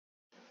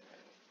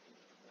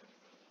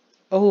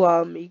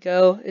Hola,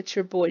 amigo. It's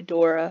your boy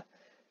Dora.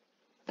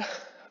 I'm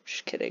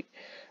just kidding.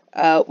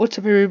 What's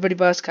up, everybody?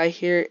 Boss Guy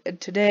here, and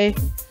today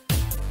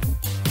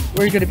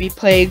we're gonna be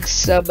playing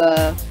some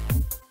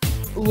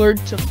Learn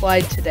to Fly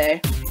today.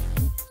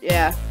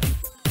 Yeah.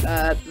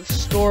 The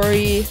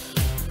story.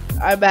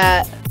 I'm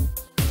at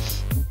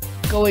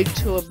going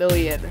to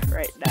 1,000,000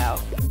 right now,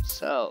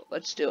 so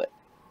let's do it.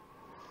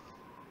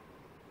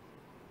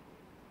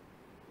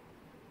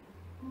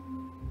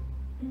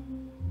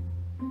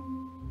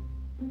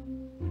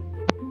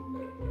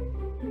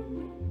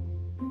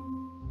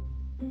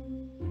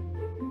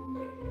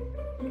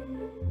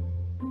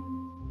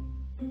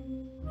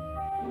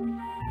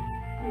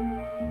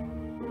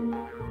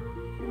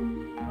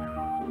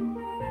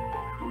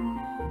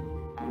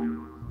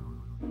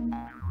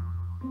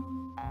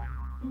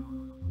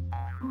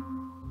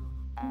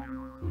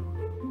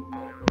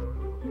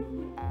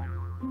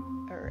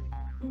 Alright.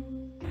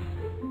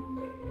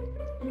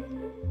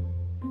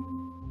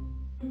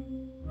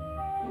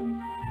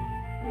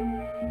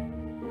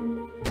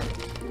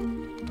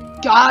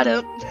 Got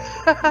him!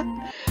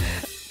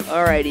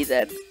 Alrighty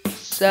then.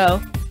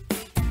 So,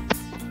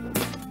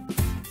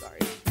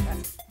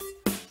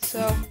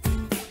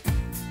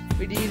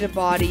 we need a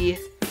body.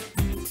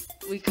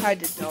 We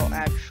kinda don't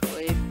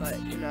actually, but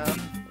you know,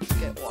 let's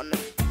get one.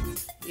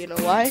 You know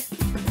why?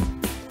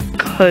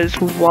 Cause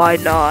why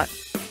not?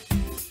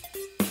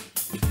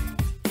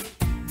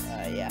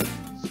 Yeah.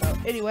 So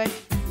anyway,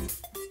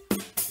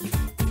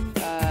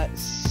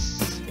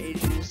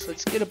 stages.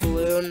 Let's get a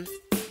balloon.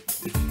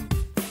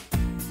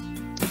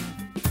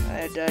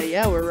 And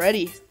yeah, we're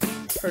ready.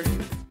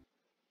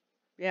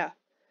 Yeah.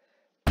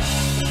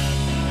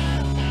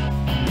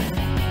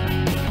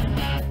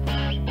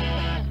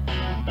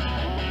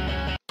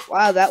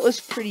 Wow, that was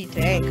pretty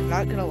dank, I'm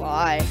not gonna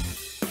lie.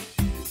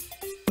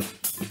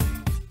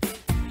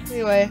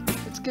 Anyway,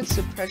 let's get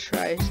some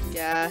pressurized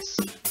gas.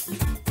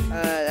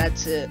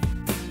 That's it,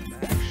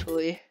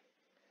 actually.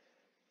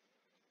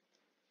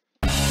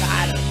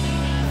 Got him.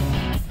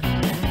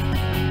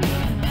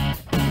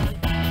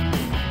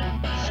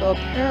 So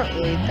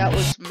apparently, that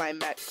was my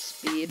max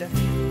speed.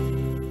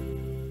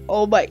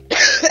 Oh my.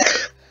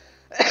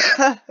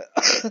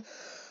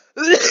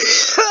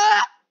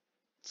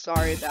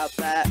 Sorry about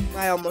that.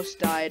 I almost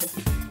died.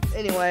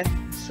 Anyway,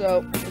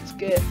 so let's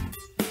get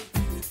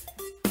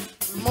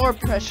more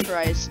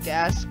pressurized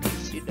gas,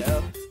 because you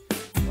know,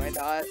 why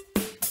not?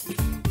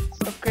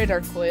 Let's upgrade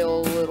our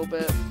coil a little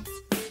bit.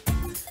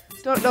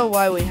 Don't know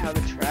why we have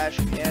a trash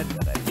can,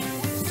 but I mean,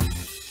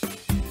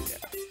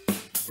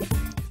 yeah.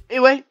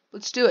 Anyway,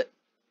 let's do it.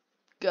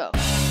 Go.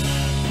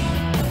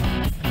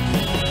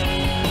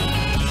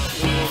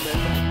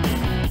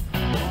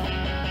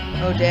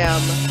 Oh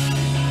damn.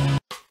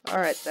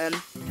 Alright then.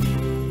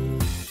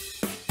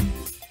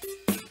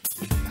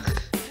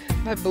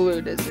 My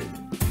balloon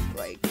isn't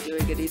like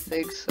doing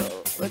anything,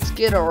 so let's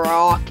get a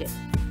rocket.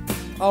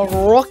 A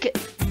rocket!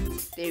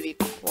 Davy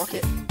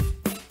Crockett.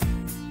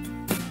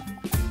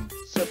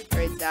 Let's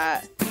upgrade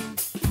that.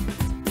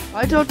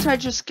 Why don't I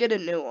just get a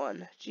new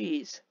one?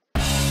 Jeez.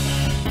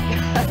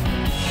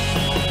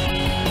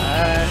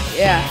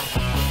 Yeah.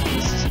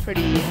 This is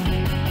pretty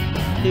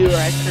new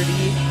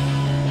record-y,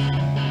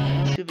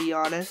 to be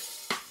honest.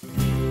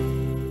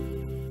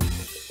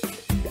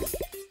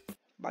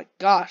 My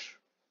gosh.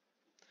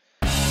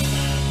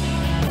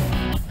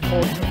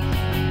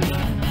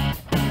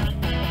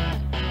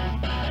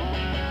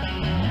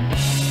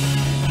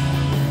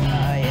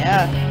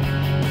 Yeah.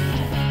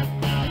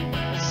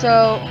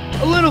 So,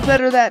 a little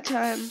better that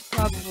time.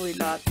 Probably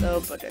not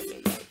though, but I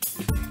mean like.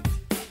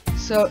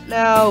 So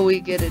now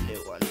we get a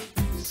new one.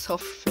 So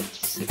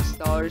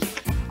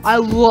 $56. I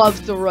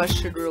love the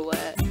Russian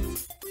roulette.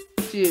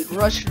 Dude,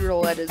 Russian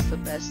roulette is the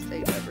best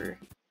thing ever.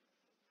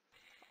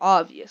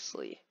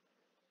 Obviously.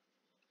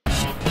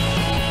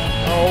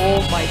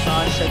 Oh my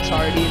gosh, that's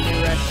already a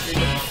new record.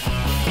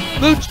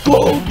 Let's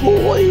go,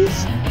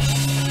 boys!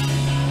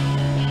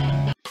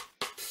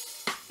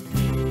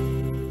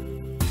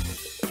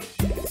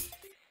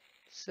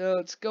 So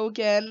let's go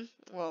again.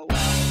 Oh wow.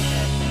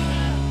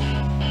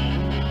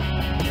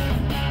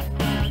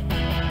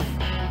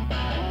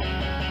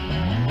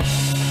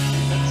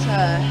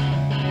 That's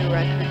new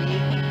record-y.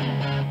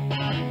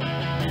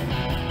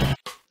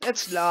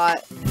 It's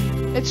not.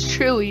 It's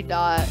truly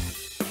not.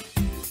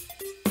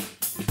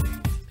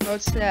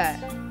 What's that?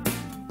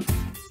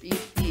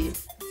 BP.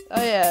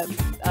 Oh yeah,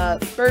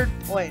 bird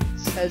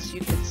points, as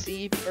you can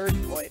see, bird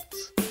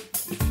points.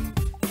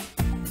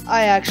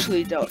 I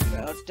actually don't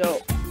know,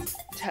 don't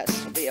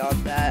test me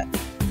on that.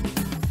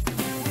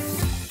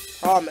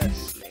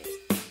 Promise me.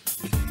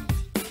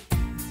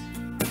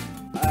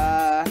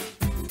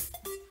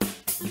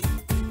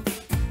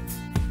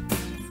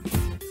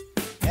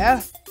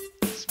 Yeah,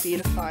 speed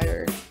of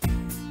fire.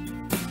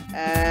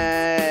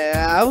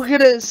 I'm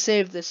gonna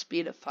save the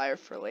speed of fire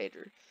for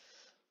later.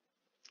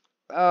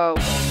 Oh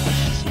my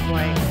gosh, it's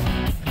blank.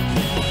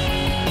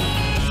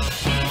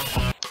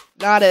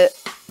 Not it.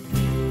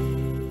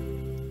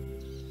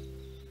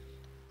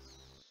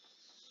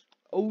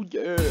 Oh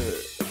yeah.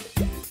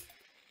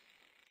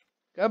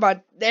 Come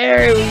on.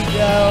 There we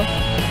go.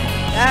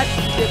 That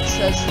gets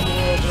us the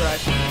world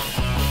record.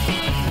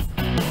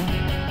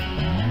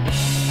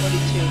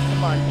 22.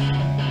 Come on.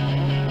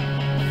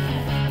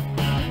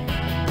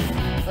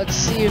 Let's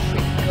see if we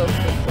can go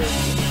for 30.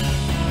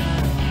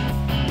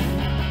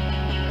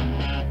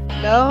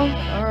 No?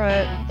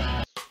 Alright.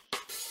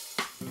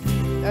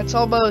 That's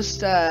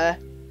almost,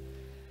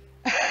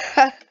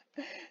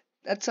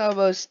 that's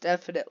almost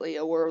definitely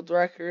a world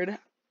record.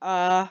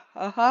 Uh-huh.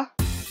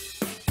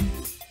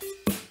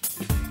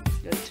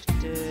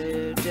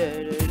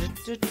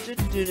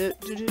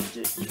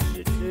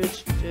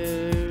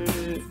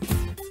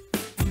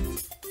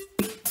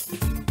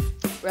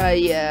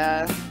 Right,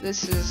 yeah.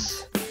 This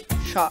is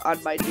shot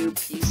on my new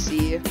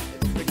PC.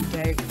 It's pretty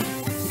dang.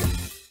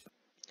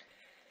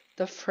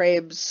 The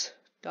frames,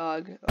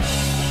 dog.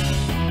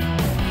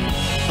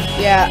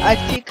 Yeah, I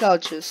think I'll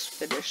just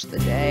finish the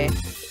day.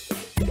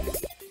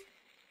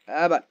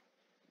 But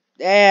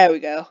there we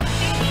go.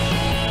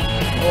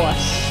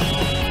 Awesome.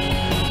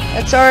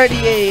 That's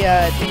already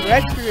a new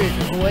record,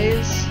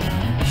 boys.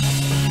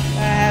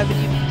 I haven't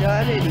even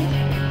done anything.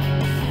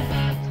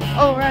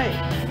 Oh, right.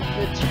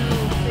 The two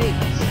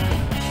things.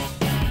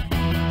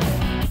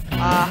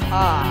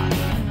 Aha.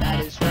 That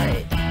is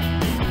right.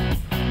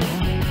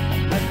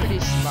 I'm pretty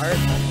smart,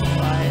 I'm not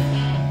lying.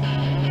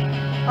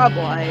 I'm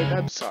lying,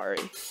 I'm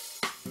sorry.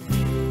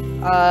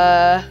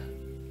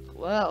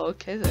 Well,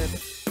 okay then.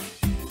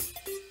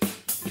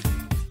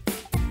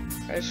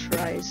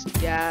 Pressurized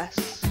gas.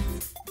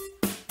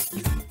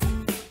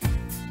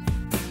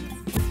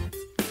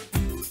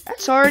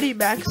 It's already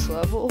max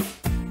level.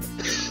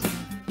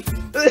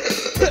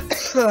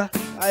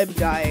 I'm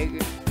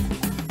dying.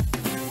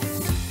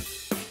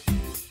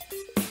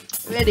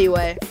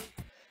 Anyway,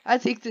 I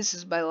think this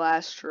is my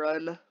last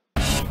run.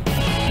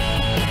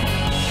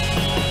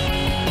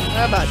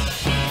 Come on.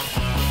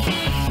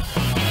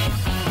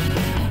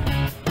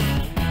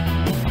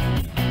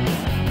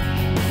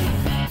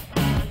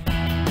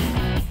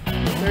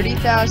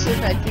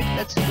 $30,000, I think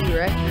that's a new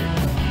record.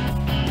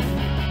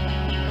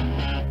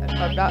 If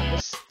I'm not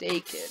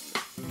mistaken.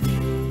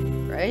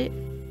 Right?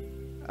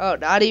 Oh,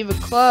 not even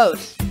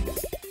close.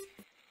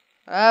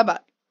 Come on.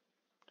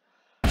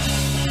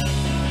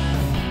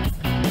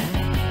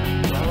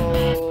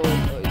 Oh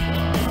my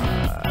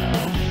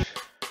gosh.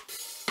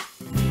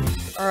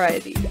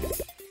 Alrighty.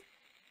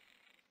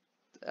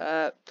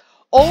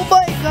 Oh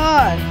my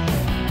god!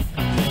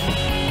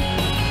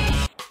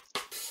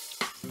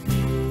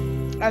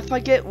 If I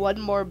get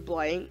one more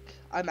blank,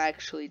 I'm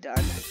actually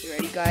done. You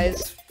ready,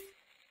 guys?